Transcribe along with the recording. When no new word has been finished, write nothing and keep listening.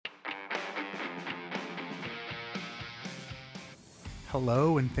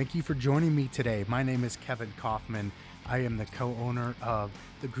Hello, and thank you for joining me today. My name is Kevin Kaufman. I am the co-owner of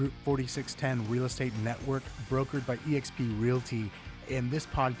the Group 4610 Real Estate Network, brokered by eXp Realty. And this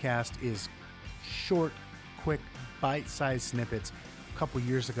podcast is short, quick, bite-sized snippets. A couple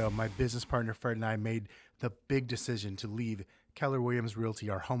years ago, my business partner Fred and I made the big decision to leave Keller Williams Realty,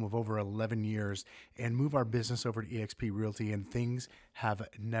 our home of over 11 years, and move our business over to eXp Realty, and things have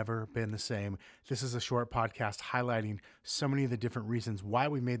never been the same. This is a short podcast highlighting so many of the different reasons why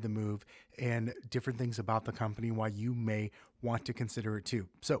we made the move and different things about the company, why you may want to consider it too.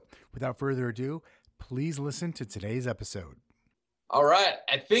 So without further ado, please listen to today's episode. All right.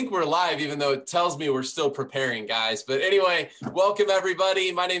 I think we're live, even though it tells me we're still preparing, guys. But anyway, welcome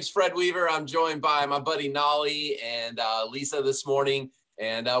everybody. My name's Fred Weaver. I'm joined by my buddy Nolly and Lisa this morning.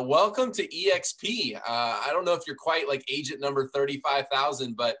 And welcome to eXp. I don't know if you're quite like agent number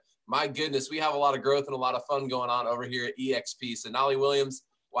 35,000, but my goodness, we have a lot of growth and a lot of fun going on over here at eXp. So Nolly Williams,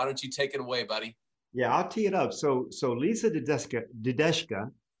 why don't you take it away, buddy? Yeah, I'll tee it up. So Lisa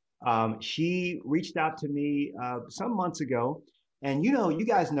Dideshka, she reached out to me some months ago. And you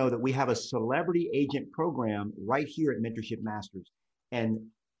guys know that we have a celebrity agent program right here at Mentorship Masters. And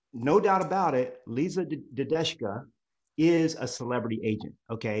no doubt about it, Lisa Dideshka is a celebrity agent,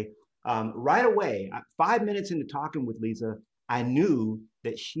 okay? Right away, 5 minutes into talking with Lisa, I knew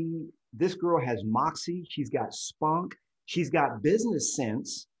that this girl has moxie, she's got spunk, she's got business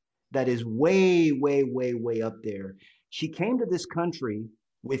sense that is way, way, way, way up there. She came to this country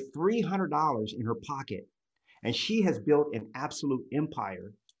with $300 in her pocket. And she has built an absolute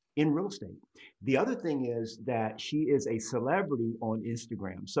empire in real estate. The other thing is that she is a celebrity on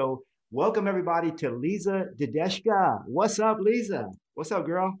Instagram. So welcome everybody to Lisa Dideshka. What's up, Lisa? What's up,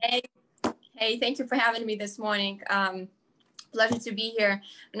 girl? Hey, thank you for having me this morning. Pleasure to be here.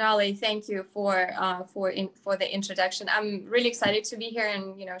 Nolly, thank you for the introduction. I'm really excited to be here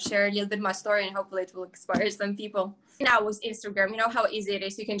and share a little bit my story, and hopefully it will inspire some people. Now with Instagram, you know how easy it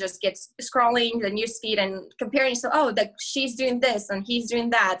is. You can just get scrolling the newsfeed and comparing. So, she's doing this and he's doing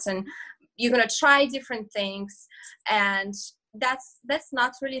that, and you're gonna try different things, and that's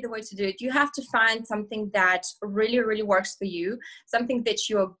not really the way to do it. You have to find something that really, really works for you, something that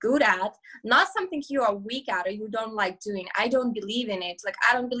you're good at, not something you are weak at or you don't like doing. I don't believe in it. Like,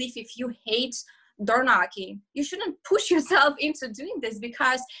 I don't believe if you hate door knocking, you shouldn't push yourself into doing this,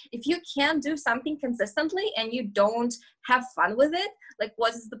 because if you can't do something consistently and you don't have fun with it, like,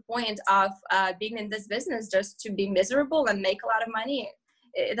 what is the point of being in this business? Just to be miserable and make a lot of money?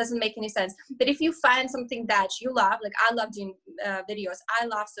 It doesn't make any sense. But if you find something that you love, like I love doing videos, I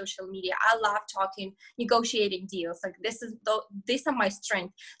love social media, I love talking, negotiating deals, like these are my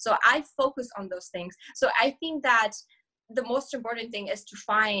strength. So I focus on those things. So I think that the most important thing is to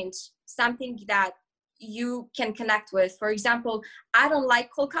find something that you can connect with. For example, I don't like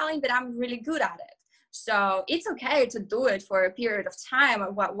cold calling, but I'm really good at it. So it's okay to do it for a period of time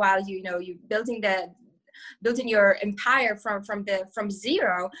while you're building your empire from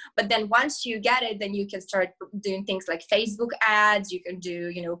zero. But then once you get it, then you can start doing things like Facebook ads, you can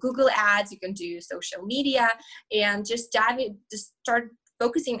do Google ads, you can do social media, and just start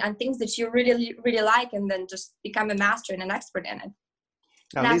focusing on things that you really, really like, and then just become a master and an expert in it.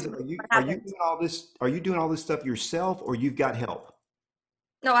 Now, Lisa, are you doing all this? Are you doing all this stuff yourself, or you've got help?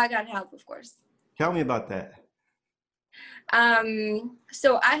 No, I got help, of course. Tell me about that.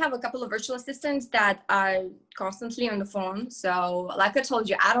 So I have a couple of virtual assistants that are constantly on the phone. So like I told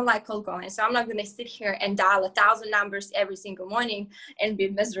you, I don't like cold calling. So I'm not going to sit here and dial 1,000 numbers every single morning and be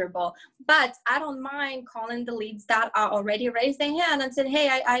miserable. But I don't mind calling the leads that are already raised their hand and said,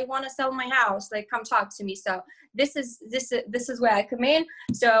 hey, I want to sell my house. Like, come talk to me. So this is where I come in.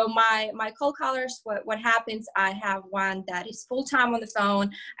 So my cold callers, what happens, I have one that is full-time on the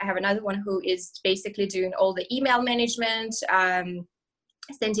phone. I have another one who is basically doing all the email management,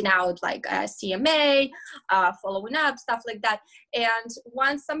 sending out like a CMA, following up, stuff like that. And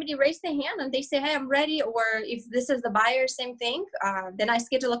once somebody raised their hand and they say, hey, I'm ready, or if this is the buyer, same thing, then I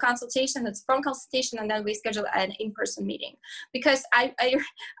schedule a consultation. It's a phone consultation, and then we schedule an in-person meeting. Because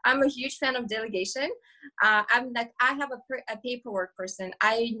I'm a huge fan of delegation. I have a paperwork person.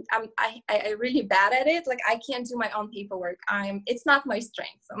 I'm really bad at it. Like, I can't do my own paperwork. It's not my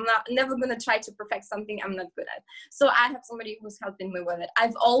strength. I'm never going to try to perfect something I'm not good at. So I have somebody who's helping me with it.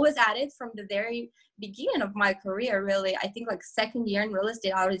 I've always had it from the very beginning of my career, really. I think like second year in real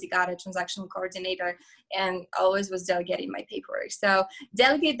estate, I already got a transactional coordinator and always was delegating my paperwork. So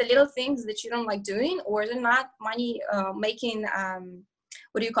delegate the little things that you don't like doing, or they're not money making,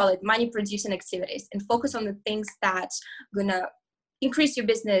 money producing activities, and focus on the things that gonna increase your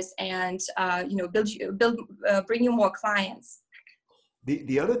business and bring you more clients.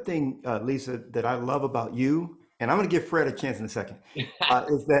 The other thing, Lisa, that I love about you, and I'm going to give Fred a chance in a second,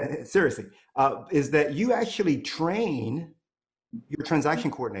 is that seriously, is that you actually train your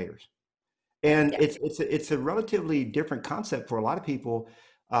transaction coordinators, and Yeah. it's a relatively different concept for a lot of people.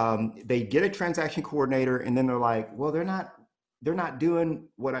 They get a transaction coordinator, and then they're like, well, they're not doing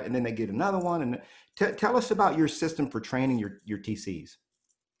what and then they get another one. And tell us about your system for training your TCs.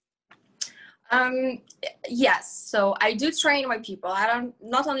 Um, yes, so I do train my people. I don't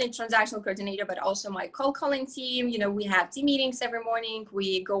not only transactional coordinator, but also my cold calling team. You know, we have team meetings every morning.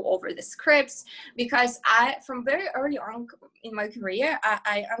 We go over the scripts because from very early on in my career,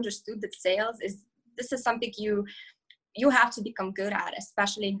 I understood that sales this is something you have to become good at,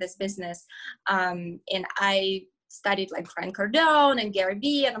 especially in this business. And I studied like Grant Cardone and Gary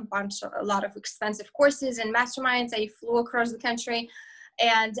Vee and a lot of expensive courses and masterminds. I flew across the country.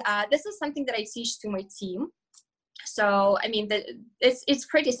 And this is something that I teach to my team. So, I mean, it's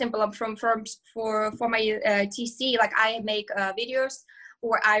pretty simple. For my TC, like I make videos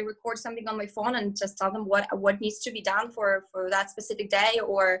or I record something on my phone and just tell them what needs to be done for that specific day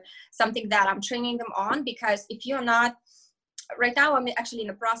or something that I'm training them on. Because if you're not, right now I'm actually in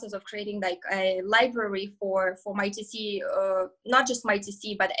the process of creating like a library for my TC, not just my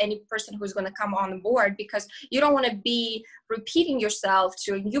TC, but any person who's going to come on board, because you don't want to be repeating yourself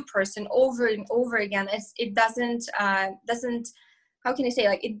to a new person over and over again. It doesn't, how can I say,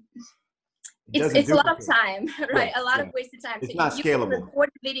 like it's a lot of time, right? Yeah, a lot of wasted time. It's so not you scalable. can record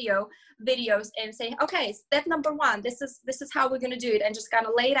videos and say, okay, step number one, this is how we're going to do it, and just kind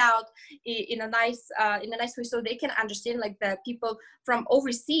of lay it out in a nice way so they can understand. Like the people from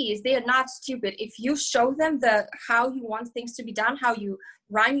overseas, they are not stupid. If you show them how you want things to be done, how you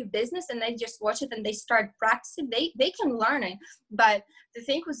run your business, and they just watch it and they start practicing, they can learn it. But the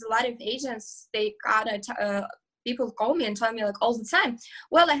thing with a lot of agents, they gotta people call me and tell me like all the time,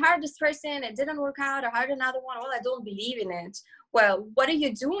 well, I hired this person, it didn't work out. I hired another one. Well, I don't believe in it. Well, what are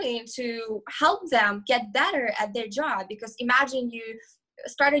you doing to help them get better at their job? Because imagine you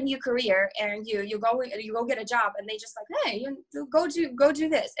start a new career and you go get a job and they just like, hey, you go do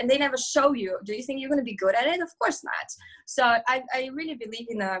this, and they never show you. Do you think you're going to be good at it? Of course not. So I really believe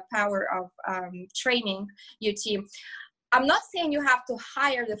in the power of training your team. I'm not saying you have to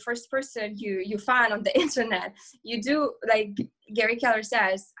hire the first person you find on the internet. You do, like Gary Keller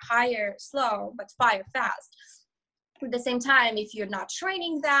says, hire slow, but fire fast. At the same time, if you're not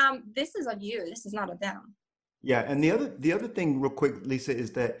training them, this is on you. This is not on them. Yeah, and the other thing, real quick, Lisa,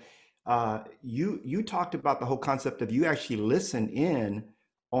 is that you talked about the whole concept of you actually listen in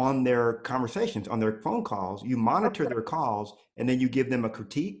on their conversations, on their phone calls. You monitor their calls, and then you give them a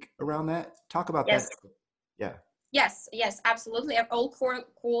critique around that. Talk about that. Yeah. Yes, absolutely. All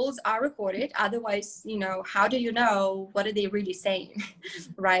calls are recorded. Otherwise, how do you know what are they really saying,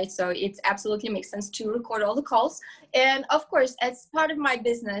 right? So it absolutely makes sense to record all the calls. And of course, as part of my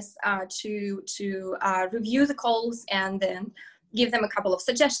business, to review the calls and then give them a couple of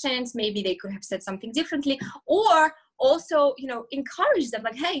suggestions. Maybe they could have said something differently, or also, encourage them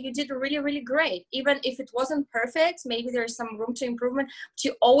like, hey, you did really, really great. Even if it wasn't perfect, maybe there's some room to improvement, but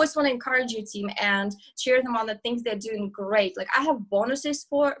you always want to encourage your team and cheer them on the things they're doing great. Like I have bonuses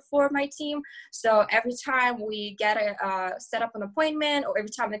for my team. So every time we get set up an appointment, or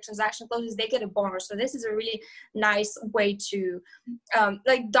every time the transaction closes, they get a bonus. So this is a really nice way to,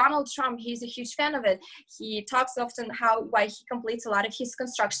 like Donald Trump, he's a huge fan of it. He talks often why he completes a lot of his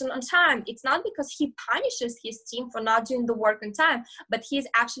construction on time. It's not because he punishes his team for not doing the work on time, but he's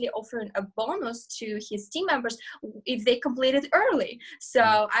actually offering a bonus to his team members if they complete it early. So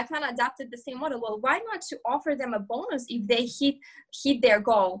I kind of adapted the same model. Well, why not to offer them a bonus if they hit their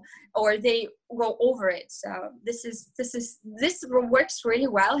goal or they go over it? So this works really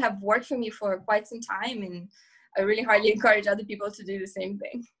well, have worked for me for quite some time, and I really highly encourage other people to do the same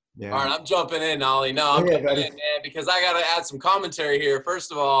thing. Yeah. All right, I'm jumping in, Nolly. No, I'm jumping in, man, because I got to add some commentary here.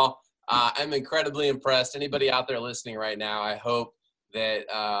 First of all, I'm incredibly impressed. Anybody out there listening right now, I hope that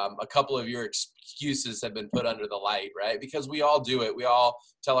a couple of your excuses have been put under the light, right? Because we all do it. We all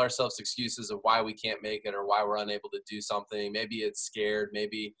tell ourselves excuses of why we can't make it or why we're unable to do something. Maybe it's scared.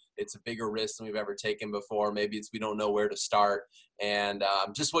 Maybe it's a bigger risk than we've ever taken before. Maybe it's we don't know where to start. And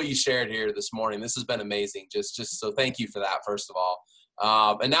just what you shared here this morning, this has been amazing. Just so thank you for that, first of all.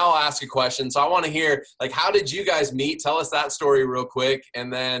 And now I'll ask a question. So I want to hear, like, how did you guys meet? Tell us that story real quick.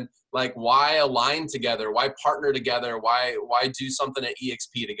 And then, like, why align together? Why partner together? Why do something at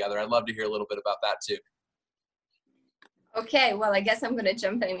EXP together? I'd love to hear a little bit about that too. Okay, well, I guess I'm going to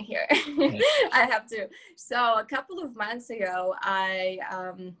jump in here. I have to. So a couple of months ago, I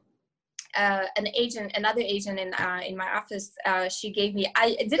another agent in my office, she gave me,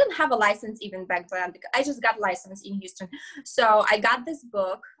 I didn't have a license even back then, because I just got licensed in Houston. So I got this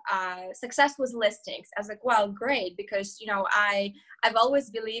book, Success with Listings. I was like, well, great, because, you know, I've always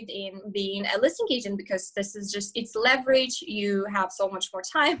believed in being a listing agent, because this is just, it's leverage. You have so much more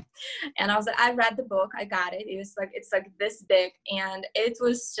time. And I was like, I read the book, I got it. It's like this big. And it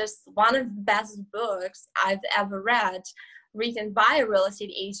was just one of the best books I've ever read, written by a real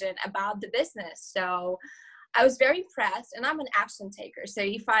estate agent about the business. So I was very impressed, and I'm an action taker. So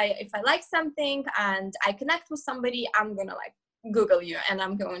if I like something and I connect with somebody, I'm gonna like Google you, and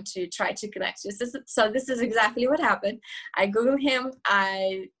I'm going to try to connect you. So this is exactly what happened. I Googled him.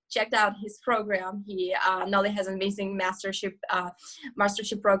 I checked out his program. He not only has an amazing mastership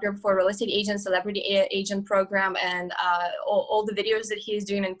program for real estate agents, celebrity agent program, and all the videos that he's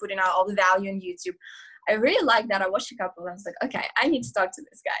doing and putting out all the value on YouTube. I really liked that. I watched a couple and I was like, okay, I need to talk to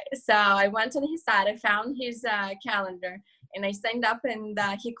this guy. So I went on his site, I found his calendar, and I signed up, and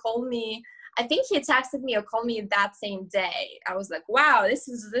he called me. I think he texted me or called me that same day. I was like, wow, this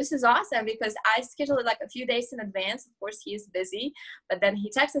is awesome, because I scheduled it like a few days in advance. Of course, he is busy, but then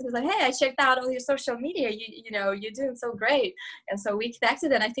he texted, he was like, hey, I checked out all your social media. You know, you're doing so great. And so we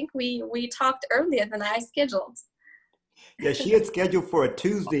connected, and I think we talked earlier than I scheduled. Yeah, she had scheduled for a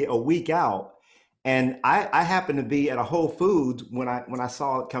Tuesday a week out. And I happened to be at a Whole Foods when I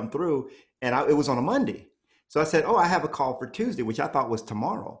saw it come through, and it was on a Monday. So I said, oh, I have a call for Tuesday, which I thought was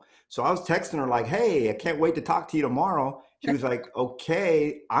tomorrow. So I was texting her like, hey, I can't wait to talk to you tomorrow. She was like,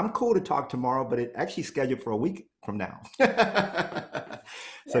 okay, I'm cool to talk tomorrow, but it actually scheduled for a week from now.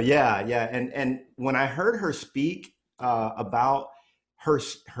 So yeah. And when I heard her speak about her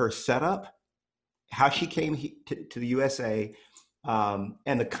setup, how she came to the USA,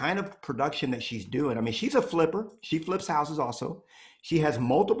 and the kind of production that she's doing. I mean, she's a flipper. She flips houses also. She has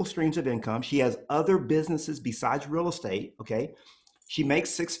multiple streams of income. She has other businesses besides real estate. Okay. She makes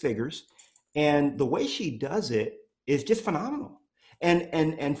six figures, and the way she does it is just phenomenal.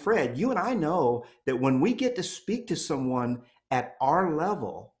 And Fred, you and I know that when we get to speak to someone at our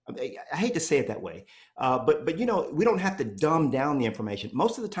level, I hate to say it that way, but you know, we don't have to dumb down the information.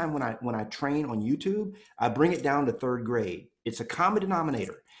 Most of the time when I train on YouTube, I bring it down to third grade. It's a common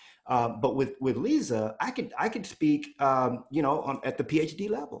denominator. But with Lisa, I could speak, you know, at the PhD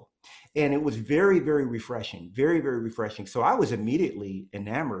level, and it was very, very refreshing, very, very refreshing. So I was immediately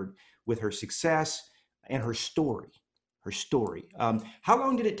enamored with her success and her story. How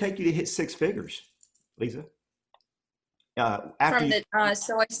long did it take you to hit six figures, Lisa? I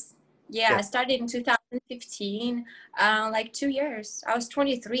started in 2015, like 2 years. I was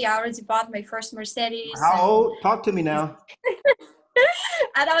 23. I already bought my first Mercedes. How old? Talk to me now.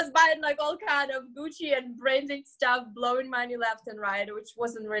 And I was buying like all kind of Gucci and branded stuff, blowing money left and right, which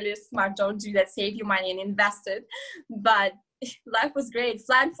wasn't really smart. Don't do that. Save your money and invest it. But life was great.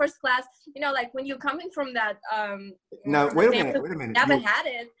 Flying first class. You know, like when you're coming from that. No, wait a minute. Never had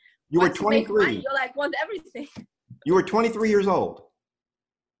it. You were 23. Money, you like want everything. You were 23 years old.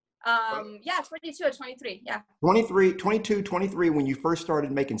 Yeah, 22 or 23. Yeah. 22, 23 when you first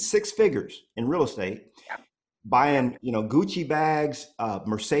started making six figures in real estate. Yeah. Buying, you know, Gucci bags,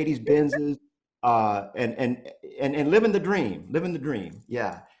 Mercedes Benzes, and living the dream.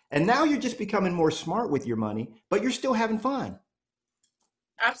 Yeah. And now you're just becoming more smart with your money, but you're still having fun.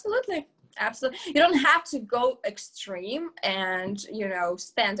 Absolutely. You don't have to go extreme and, you know,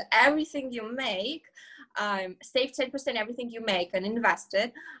 spend everything you make, save 10% everything you make and invest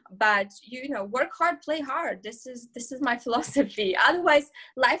it, but you know, work hard, play hard. This is my philosophy. Otherwise,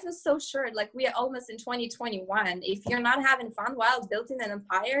 life is so short. Like, we are almost in 2021. If you're not having fun while building an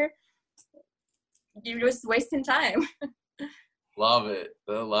empire, you're just wasting time. Love it.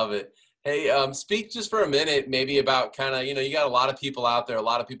 Hey, speak just for a minute, maybe about kind of, you know, you got a lot of people out there, a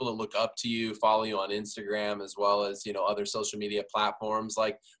lot of people that look up to you, follow you on Instagram, as well as, you know, other social media platforms.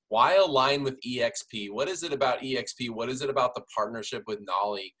 Like, why align with EXP? What is it about EXP? What is it about the partnership with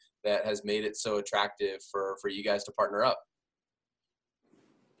Nolly that has made it so attractive for you guys to partner up?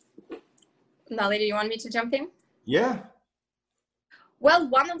 Nolly, do you want me to jump in? Yeah. Well,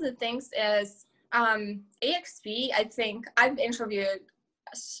 one of the things is EXP, I think I've interviewed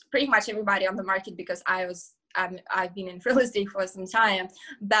pretty much everybody on the market because I've been in real estate for some time,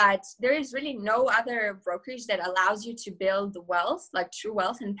 but there is really no other brokerage that allows you to build wealth, like true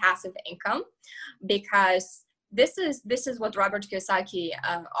wealth and passive income, because this is what Robert Kiyosaki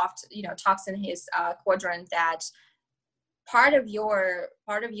often, you know, talks in his quadrant, that part of your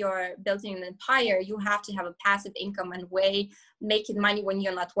building an empire, you have to have a passive income and way making money when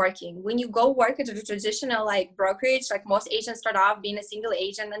you're not working. When you go work at a traditional like brokerage, like most agents start off being a single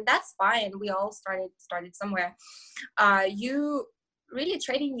agent, and that's fine. We all started somewhere. You really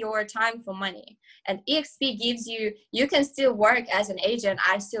trading your time for money, and EXP gives you can still work as an agent.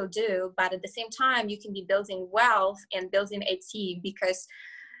 I still do, but at the same time you can be building wealth and building a team, because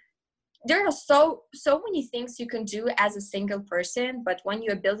there are so many things you can do as a single person, but when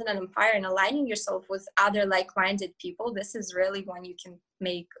you're building an empire and aligning yourself with other like-minded people, this is really when you can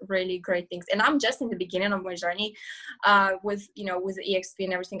make really great things. And I'm just in the beginning of my journey with EXP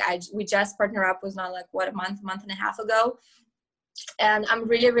and everything. We just partnered up with not like a month and a half ago, and I'm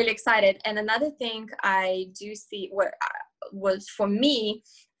really, really excited. And another thing I do see was for me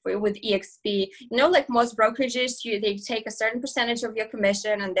with EXP, like most brokerages, they take a certain percentage of your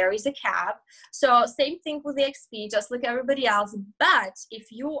commission and there is a cap. So same thing with EXP, just like everybody else. But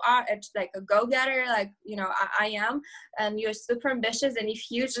if you are like a go-getter, like, I am, and you're super ambitious, and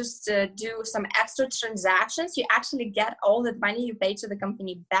if you just do some extra transactions, you actually get all the money you pay to the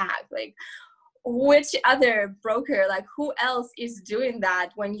company back. Like, which other broker, like who else is doing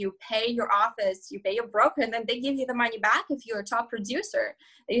that? When you pay your office, you pay your broker, and then they give you the money back if you're a top producer.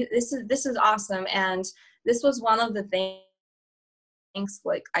 This is awesome. And this was one of the things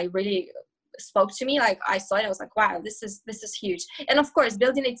like I really spoke to me. Like I saw it, I was like, wow, this is huge. And of course,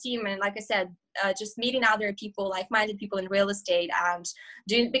 building a team, and like I said, just meeting other people, like-minded people in real estate, and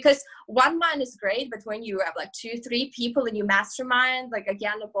because one man is great, but when you have like 2-3 people in your mastermind, like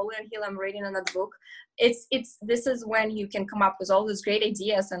again, Napoleon Hill, I'm reading in that book, this is when you can come up with all those great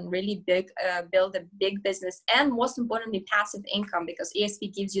ideas and really build a big business, and most importantly, passive income, because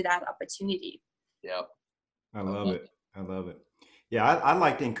EXP gives you that opportunity. Yep. I love it. Yeah, I'd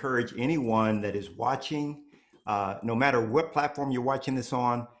like to encourage anyone that is watching, no matter what platform you're watching this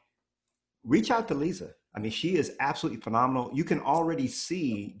on, reach out to Lisa. I mean, she is absolutely phenomenal. You can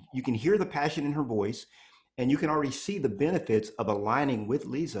hear the passion in her voice, and you can already see the benefits of aligning with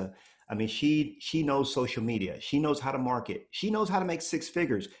Lisa. I mean, she knows social media. She knows how to market. She knows how to make 6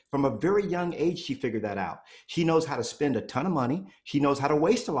 figures. From a very young age, she figured that out. She knows how to spend a ton of money. She knows how to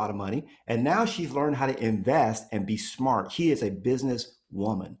waste a lot of money. And now she's learned how to invest and be smart. She is a business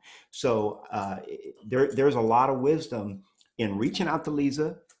woman. So there's a lot of wisdom in reaching out to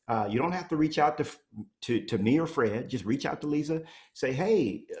Lisa. You don't have to reach out to me or Fred. Just reach out to Lisa. Say,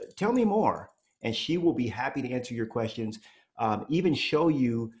 hey, tell me more. And she will be happy to answer your questions, even show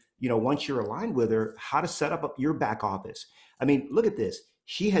you, once you're aligned with her, how to set up your back office. I mean, look at this.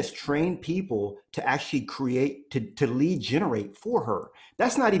 She has trained people to actually create, to lead generate for her.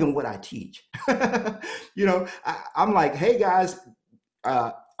 That's not even what I teach. I'm like, hey guys,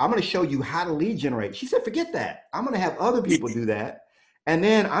 I'm going to show you how to lead generate. She said, forget that. I'm going to have other people do that. And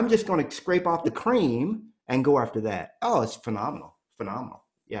then I'm just going to scrape off the cream and go after that. Oh, it's phenomenal.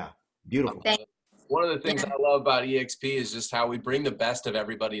 Yeah. Beautiful. One of the things I love about EXP is just how we bring the best of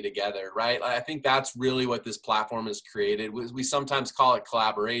everybody together, right? I think that's really what this platform has created. We sometimes call it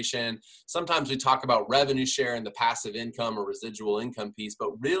collaboration. Sometimes we talk about revenue share and the passive income or residual income piece, but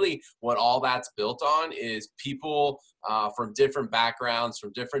really what all that's built on is people from different backgrounds,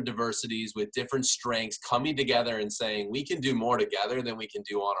 from different diversities, with different strengths coming together and saying, we can do more together than we can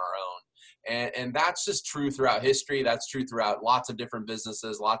do on our own. And that's just true throughout history. That's true throughout lots of different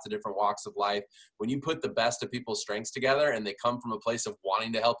businesses, lots of different walks of life. When you put the best of people's strengths together and they come from a place of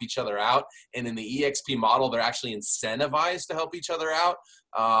wanting to help each other out, and in the EXP model, they're actually incentivized to help each other out,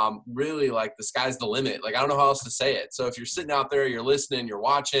 really, like, the sky's the limit. Like, I don't know how else to say it. So if you're sitting out there, you're listening, you're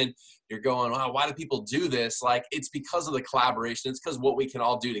watching, you're going, wow, why do people do this? Like, it's because of the collaboration. It's because what we can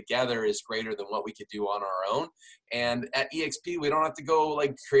all do together is greater than what we could do on our own. And at EXP, we don't have to go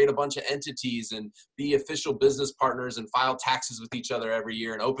like create a bunch of entities and be official business partners and file taxes with each other every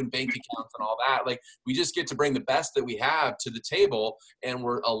year and open bank accounts and all that. Like, we just get to bring the best that we have to the table, and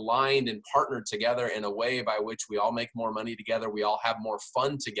we're aligned and partnered together in a way by which we all make more money together. We all have more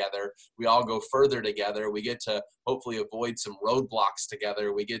fun together. We all go further together. We get to hopefully avoid some roadblocks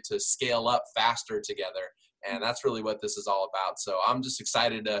together. We get to scale up faster together. And that's really what this is all about. So I'm just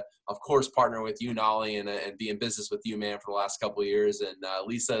excited to, of course, partner with you, Nolly, and be in business with you, man, for the last couple of years. And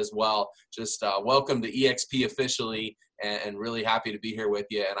Lisa as well. Just welcome to EXP officially, and really happy to be here with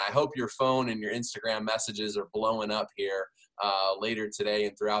you. And I hope your phone and your Instagram messages are blowing up here later today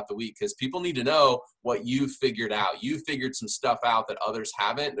and throughout the week, because people need to know what you've figured out. You figured some stuff out that others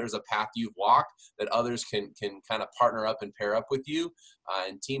haven't. There's a path you've walked that others can kind of partner up and pair up with you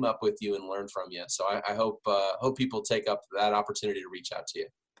and team up with you and learn from you. So I hope people take up that opportunity to reach out to you.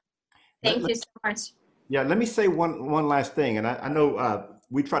 Thank you so much. Yeah, let me say one last thing, and I know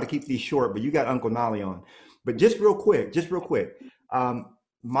we try to keep these short, but you got Uncle Nolly on. But just real quick,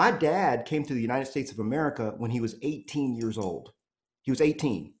 my dad came to the United States of America when he was 18 years old. He was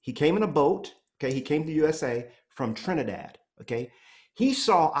 18. He came in a boat. Okay, he came to USA from Trinidad. Okay, he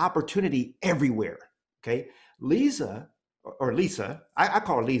saw opportunity everywhere. Okay, Lisa or Lisa, I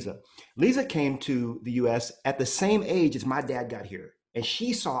call her Lisa. Lisa came to the US at the same age as my dad got here, and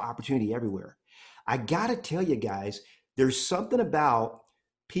she saw opportunity everywhere. I gotta tell you guys, there's something about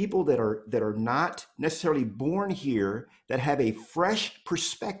people that are not necessarily born here that have a fresh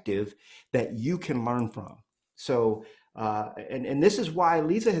perspective that you can learn from. So and this is why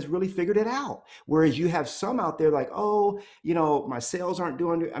Lisa has really figured it out. Whereas you have some out there like, oh, my sales aren't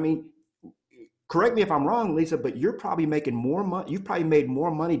doing it. I mean, correct me if I'm wrong, Lisa, but you're probably making more money. You've probably made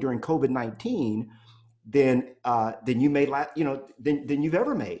more money during COVID-19 than you made than you've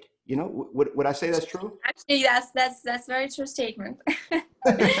ever made. Would I say that's true? Actually, that's very true statement.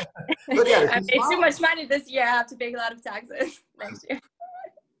 Look at her. I made too much money this year. I have to pay a lot of taxes next year.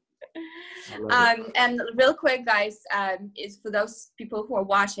 And real quick, guys, is for those people who are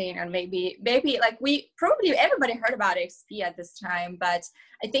watching, and maybe like everybody heard about XP at this time, but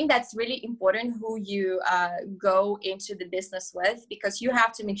I think that's really important who you go into the business with, because you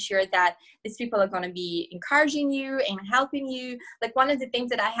have to make sure that these people are going to be encouraging you and helping you. Like, one of the things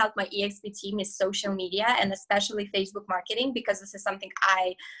that I help my EXP team is social media, and especially Facebook marketing, because this is something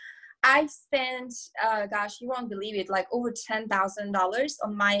I've spent, gosh, you won't believe it, like over $10,000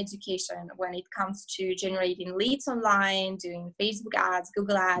 on my education when it comes to generating leads online, doing Facebook ads,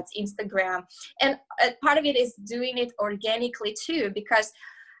 Google ads, Instagram. And part of it is doing it organically too, because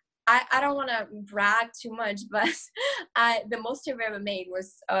I don't want to brag too much, but the most I've ever made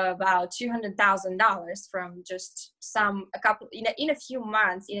was about $200,000 from just in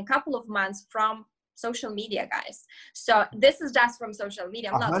a couple of months from social media, guys. So this is just from social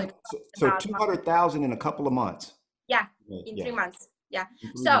media. I'm not talking so 200,000 in a couple of months. Yeah, in 3 months. Yeah.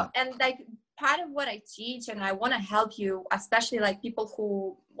 So, and like part of what I teach, and I want to help you, especially like people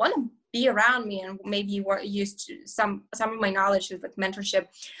who want to be around me and maybe were used to some of my knowledge with like mentorship,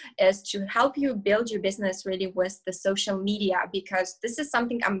 is to help you build your business really with the social media, because this is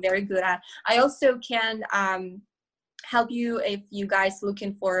something I'm very good at. I also can help you if you guys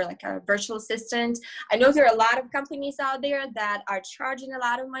looking for like a virtual assistant. I know there are a lot of companies out there that are charging a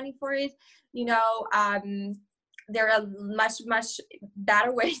lot of money for it. There are much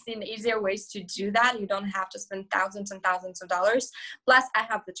better ways and easier ways to do that. You don't have to spend thousands and thousands of dollars. Plus, I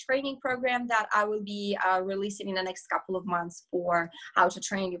have the training program that I will be releasing in the next couple of months for how to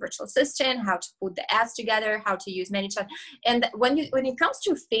train your virtual assistant, how to put the ads together, how to use ManyChat. And when it comes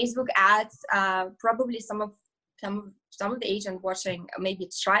to Facebook ads, probably some of the agents watching maybe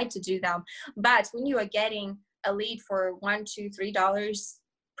tried to do them, but when you are getting a lead for $1, $2, $3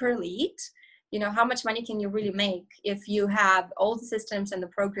 per lead, how much money can you really make if you have all the systems and the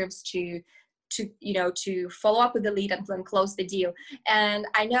programs to follow up with the lead and then close the deal? And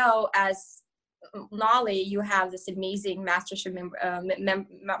I know as Nolly, you have this amazing mentorship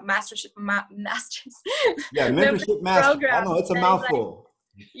mastership program. I know it's a mouthful.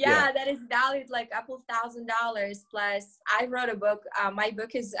 Yeah, that is valued like a couple $1,000. Plus, I wrote a book. My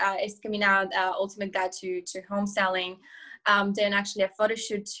book is coming out, Ultimate Guide to Home Selling. Then actually a photo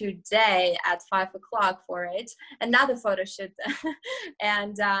shoot today at 5:00 for it, another photo shoot.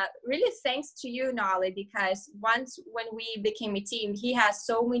 And really thanks to you, Nolly, because when we became a team, he has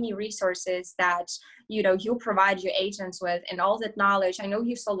so many resources that you provide your agents with, and all that knowledge. I know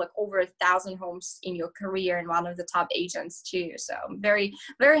you sold like over 1,000 homes in your career and one of the top agents too. So I'm very,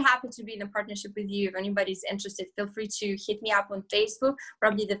 very happy to be in a partnership with you. If anybody's interested, feel free to hit me up on Facebook.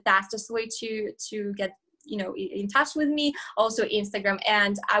 Probably the fastest way to get in touch with me. Also Instagram,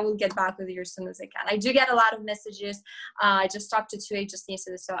 and I will get back with you as soon as I can. I do get a lot of messages. I just talked to 2 agents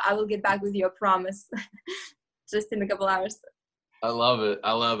yesterday, so I will get back with you, I promise. Just in a couple hours. I love it.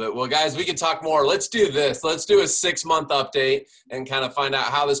 Well, guys, we can talk more. Let's do this. Let's do a 6-month update and kind of find out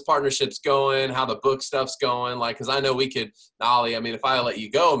how this partnership's going, how the book stuff's going. Like, because I know we could, Nolly, I mean, if I let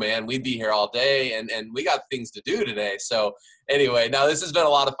you go, man, we'd be here all day, and we got things to do today. So anyway, now this has been a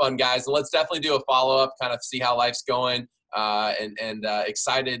lot of fun, guys. And let's definitely do a follow-up, kind of see how life's going. And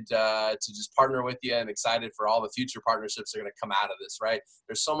excited to just partner with you, and excited for all the future partnerships that are going to come out of this, right?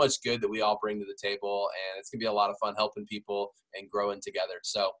 There's so much good that we all bring to the table, and it's going to be a lot of fun helping people and growing together.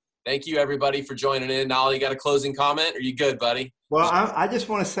 So Thank you, everybody, for joining in. Nolly, you got a closing comment? Are you good, buddy? Well, I just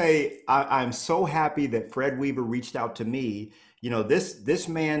want to say I'm so happy that Fred Weaver reached out to me. You know, this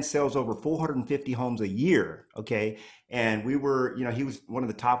man sells over 450 homes a year, okay? And we were, you know, he was one of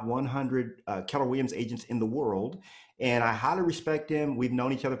the top 100 Keller Williams agents in the world. And I highly respect him. We've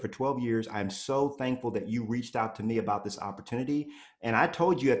known each other for 12 years. I'm so thankful that you reached out to me about this opportunity. And I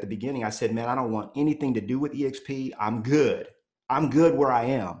told you at the beginning, I said, man, I don't want anything to do with EXP. I'm good. I'm good where I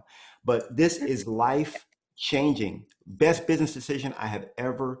am. But this is life changing. Best business decision I have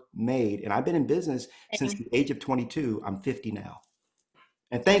ever made. And I've been in business since the age of 22. I'm 50 now.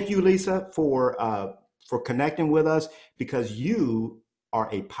 And thank you, Lisa, for connecting with us, because you are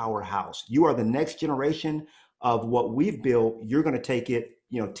a powerhouse. You are the next generation of what we've built. You're going to take it,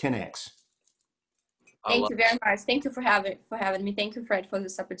 10x. Thank you very much. Thank you for having me. Thank you, Fred, for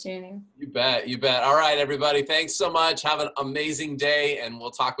this opportunity. You bet. You bet. All right, everybody. Thanks so much. Have an amazing day, and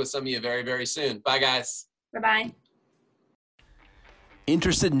we'll talk with some of you very, very soon. Bye, guys. Bye-bye.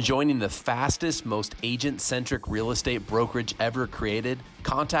 Interested in joining the fastest, most agent-centric real estate brokerage ever created?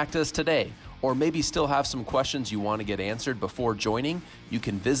 Contact us today. Or maybe still have some questions you want to get answered before joining? You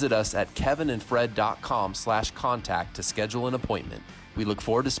can visit us at kevinandfred.com/contact to schedule an appointment. We look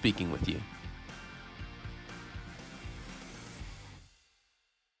forward to speaking with you.